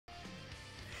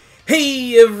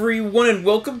Hey everyone, and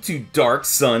welcome to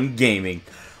Darkson Gaming.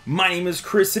 My name is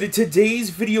Chris, and in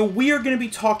today's video we are going to be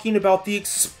talking about the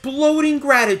Exploding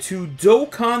Gratitude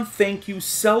Dokkan Thank You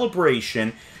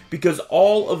Celebration, because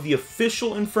all of the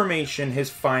official information has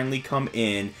finally come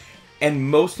in, and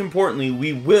most importantly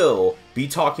we will be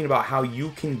talking about how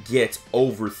you can get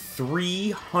over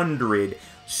 300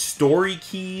 story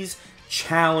keys,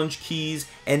 challenge keys,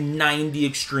 and 90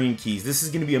 extreme keys. This is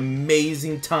going to be an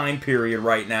amazing time period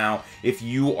right now if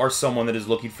you are someone that is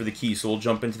looking for the keys. So we'll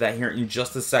jump into that here in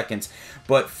just a second.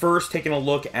 But first, taking a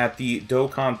look at the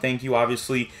Dokkan Thank You.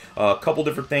 Obviously, a couple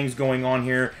different things going on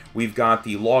here. We've got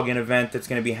the login event that's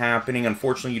going to be happening.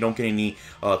 Unfortunately, you don't get any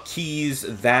keys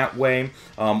that way,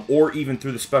 or even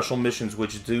through the special missions,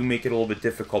 which do make it a little bit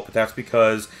difficult, but that's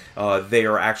because they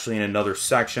are actually in another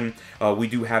section. We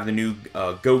do have the new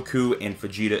Goku and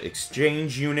Vegeta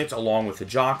exchange units along with the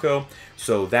Jocko,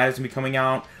 so that is going to be coming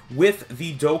out with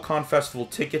the Dokkan Festival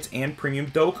tickets and Premium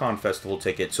Dokkan Festival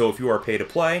ticket. So if you are pay to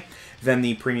play, then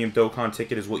the Premium Dokkan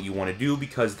ticket is what you want to do,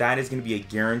 because that is going to be a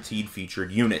guaranteed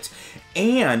featured unit.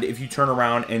 And if you turn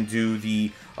around and do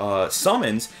the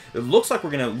summons, it looks like we're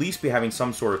going to at least be having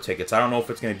some sort of tickets. I don't know if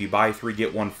it's going to be buy 3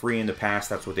 get 1 free. In the past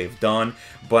that's what they've done,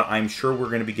 but I'm sure we're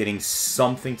going to be getting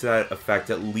something to that effect,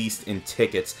 at least in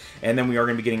tickets. And then we are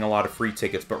going to be getting a lot of free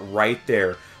tickets. But right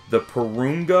there, the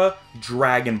Porunga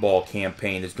Dragonball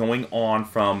campaign is going on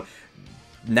from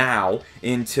now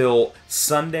until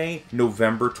Sunday,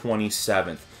 November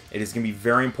 27th. It is going to be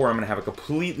very important. I'm going to have a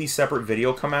completely separate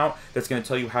video come out that's going to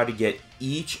tell you how to get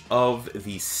each of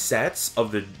the sets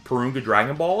of the Porunga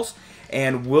Dragonballs,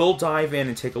 and we'll dive in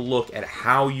and take a look at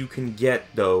how you can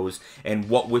get those and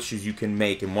what wishes you can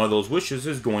make. And one of those wishes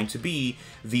is going to be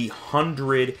the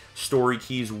 100 story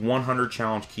keys, 100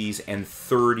 challenge keys, and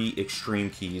 30 extreme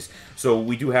keys. So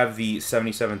we do have the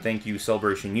 77 thank you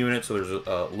celebration unit, so there's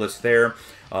a list there.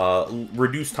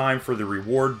 Reduced time for the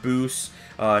reward boosts,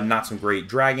 not some great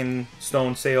dragon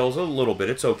stone sales, a little bit,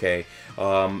 it's okay.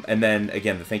 And then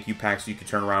again, the thank you packs you can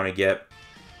turn around and get,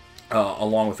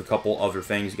 along with a couple other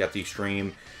things. You got the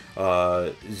Extreme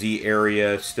Z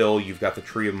area still. You've got the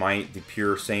Tree of Might, the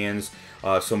Pure Saiyans.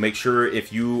 So make sure,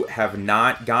 if you have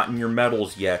not gotten your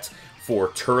medals yet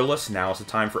for Turles, now is the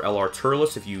time for LR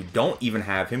Turles. If you don't even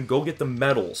have him, go get the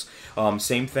medals.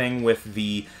 Same thing with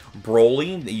the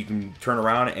Broly. You can turn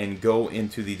around and go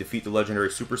into the Defeat the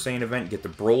Legendary Super Saiyan event, get the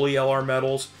Broly LR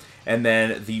medals. And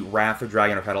then the Wrath of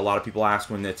Dragon. I've had a lot of people ask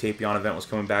when the Tapion event was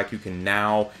coming back. You can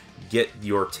now get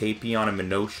your Tapion and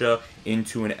Minosha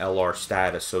into an LR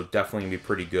status, so definitely going to be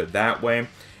pretty good that way.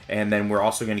 And then we're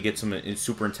also going to get some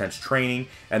super intense training,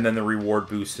 and then the reward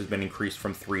boost has been increased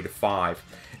from 3 to 5.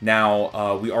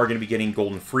 Now, we are going to be getting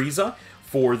Golden Frieza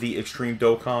for the Extreme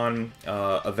Dokkan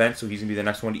event, so he's going to be the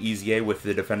next one to EZA with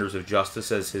the Defenders of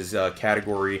Justice as his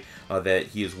category that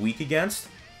he is weak against.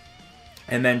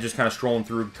 And then just kind of strolling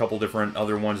through a couple different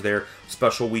other ones there.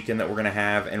 Special weekend that we're going to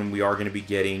have, and we are going to be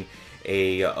getting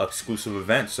a exclusive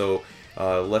event. So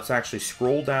let's actually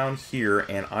scroll down here,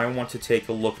 and I want to take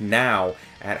a look now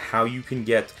at how you can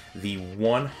get the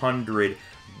 100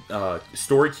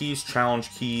 story keys, challenge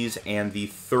keys, and the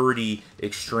 30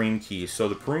 extreme keys. So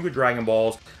the Porunga Dragon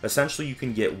Balls, essentially you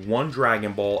can get 1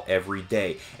 Dragon Ball every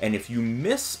day, and if you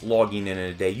miss logging in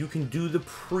a day, you can do the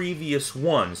previous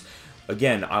ones.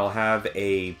 Again, I'll have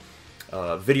a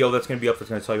video that's going to be up that's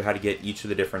going to tell you how to get each of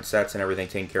the different sets and everything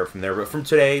taken care of from there. But from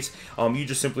today's, you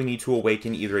just simply need to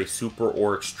awaken either a super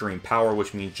or extreme power,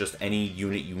 which means just any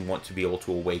unit you want to be able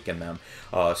to awaken them.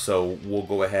 So we'll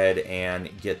go ahead and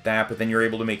get that. But then you're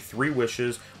able to make 3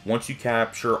 wishes. Once you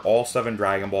capture all 7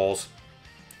 Dragon Balls,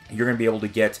 you're going to be able to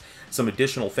get some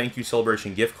additional thank you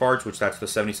celebration gift cards, which that's the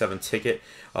 77 ticket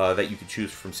that you can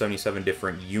choose from 77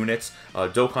 different units.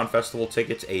 Dokkan Festival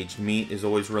tickets, aged meat is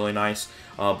always really nice.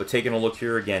 But taking a look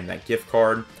here again, that gift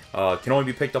card can only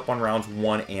be picked up on rounds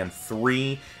 1 and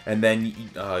 3. And then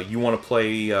you want to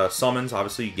play summons.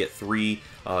 Obviously, you get 3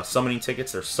 summoning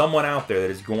tickets. There's someone out there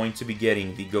that is going to be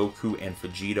getting the Goku and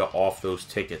Vegeta off those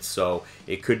tickets, so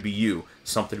it could be you.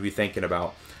 Something to be thinking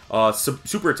about.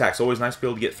 Super attacks, always nice to be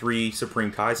able to get 3 Supreme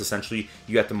Kais. Essentially,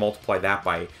 you have to multiply that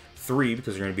by 3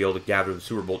 because you're going to be able to gather the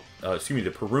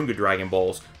the Porunga Dragon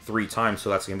Balls 3 times, so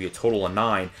that's going to be a total of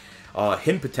 9.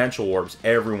 Hidden Potential Orbs,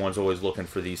 everyone's always looking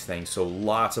for these things, so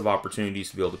lots of opportunities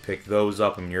to be able to pick those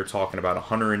up. I mean, you're talking about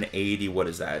 180, what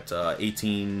is that,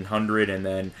 1,800, and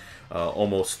then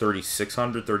almost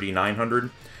 3,600,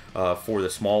 3,900. For the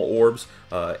small orbs.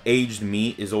 Aged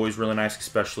meat is always really nice,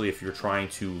 especially if you're trying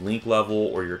to link level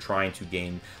or you're trying to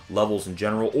gain levels in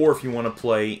general, or if you want to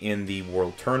play in the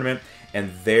World Tournament.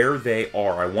 And there they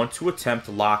are. I want to attempt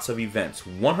lots of events.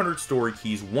 100 story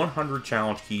keys, 100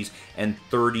 challenge keys, and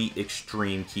 30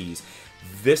 extreme keys.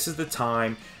 This is the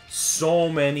time. So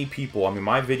many people, I mean,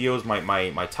 my videos,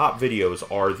 my top videos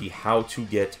are the how to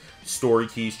get story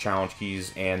keys, challenge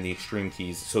keys, and the extreme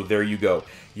keys. So there you go.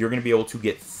 You're going to be able to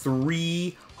get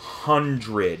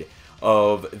 300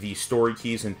 of the story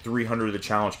keys and 300 of the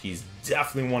challenge keys.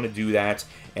 Definitely want to do that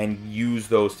and use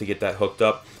those to get that hooked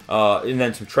up. And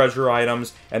then some treasure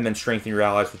items, and then strengthen your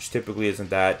allies, which typically isn't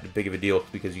that big of a deal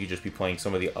because you could just be playing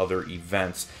some of the other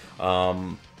events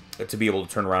to be able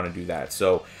to turn around and do that.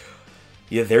 So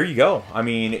yeah, there you go. I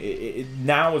mean,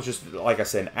 now is just, like I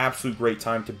said, an absolute great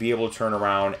time to be able to turn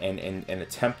around and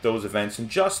attempt those events. And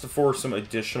just for some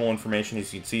additional information,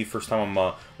 as you can see, first time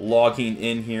I'm logging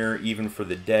in here, even for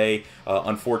the day.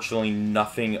 Unfortunately,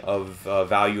 nothing of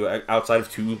value outside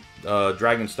of 2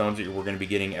 Dragon Stones that we're going to be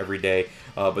getting every day.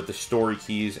 But the story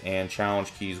keys and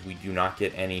challenge keys, we do not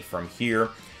get any from here.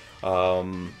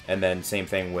 And then same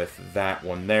thing with that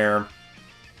one there.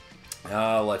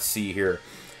 Let's see here.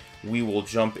 We will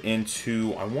jump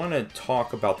into, I want to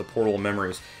talk about the Portal of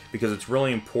Memories, because it's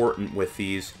really important with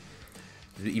these.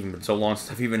 It's even been so long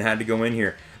since I've even had to go in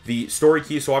here. The story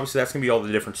key, so obviously that's going to be all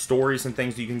the different stories and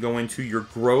things that you can go into. Your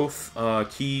growth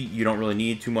key, you don't really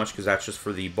need too much because that's just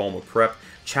for the Bulma prep.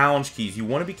 Challenge keys, you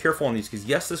want to be careful on these because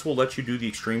yes, this will let you do the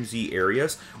Extreme Z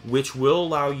areas, which will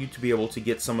allow you to be able to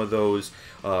get some of those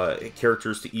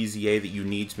characters to EZA that you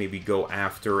need to maybe go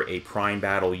after a Prime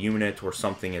Battle unit or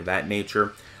something of that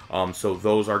nature. So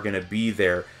those are going to be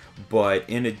there. But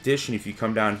in addition, if you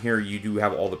come down here, you do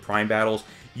have all the Prime Battles.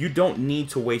 You don't need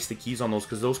to waste the keys on those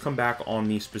because those come back on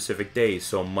the specific days.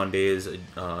 So Monday is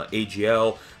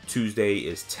AGL, Tuesday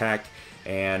is Tech,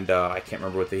 and I can't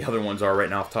remember what the other ones are right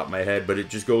now off the top of my head, but it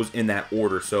just goes in that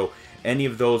order. So any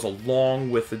of those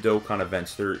along with the Dokkan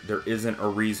events, there isn't a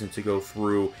reason to go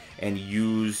through and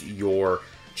use your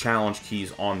challenge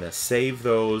keys on this. Save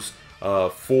those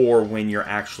for when you're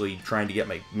actually trying to get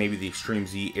maybe the Extreme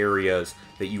Z areas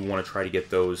that you want to try to get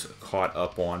those caught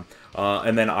up on.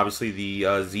 And then obviously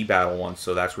the Z battle ones,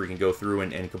 so that's where you can go through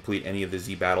and complete any of the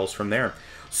Z battles from there.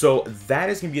 So that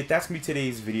is going to be it. That's going to be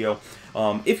today's video.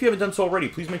 If you haven't done so already,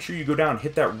 please make sure you go down,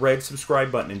 hit that red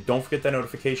subscribe button, and don't forget that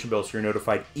notification bell so you're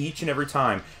notified each and every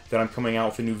time that I'm coming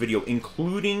out with a new video,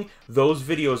 including those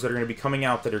videos that are going to be coming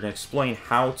out that are going to explain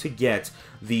how to get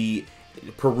the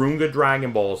Porunga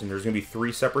Dragonballs, and there's going to be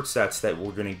 3 separate sets that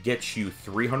we're going to get you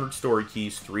 300 story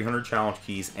keys, 300 challenge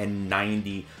keys, and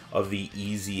 90 of the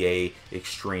EZA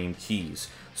extreme keys.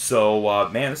 So,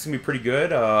 man, this is going to be pretty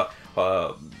good.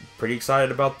 Pretty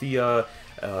excited about the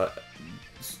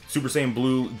Super Saiyan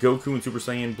Blue Goku and Super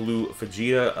Saiyan Blue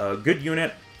Vegeta. Good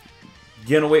unit.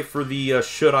 Gonna wait for the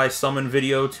Should I Summon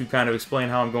video to kind of explain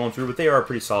how I'm going through, but they are a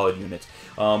pretty solid unit.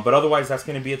 But otherwise, that's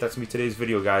going to be it. That's going to be today's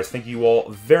video, guys. Thank you all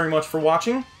very much for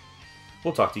watching.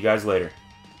 We'll talk to you guys later.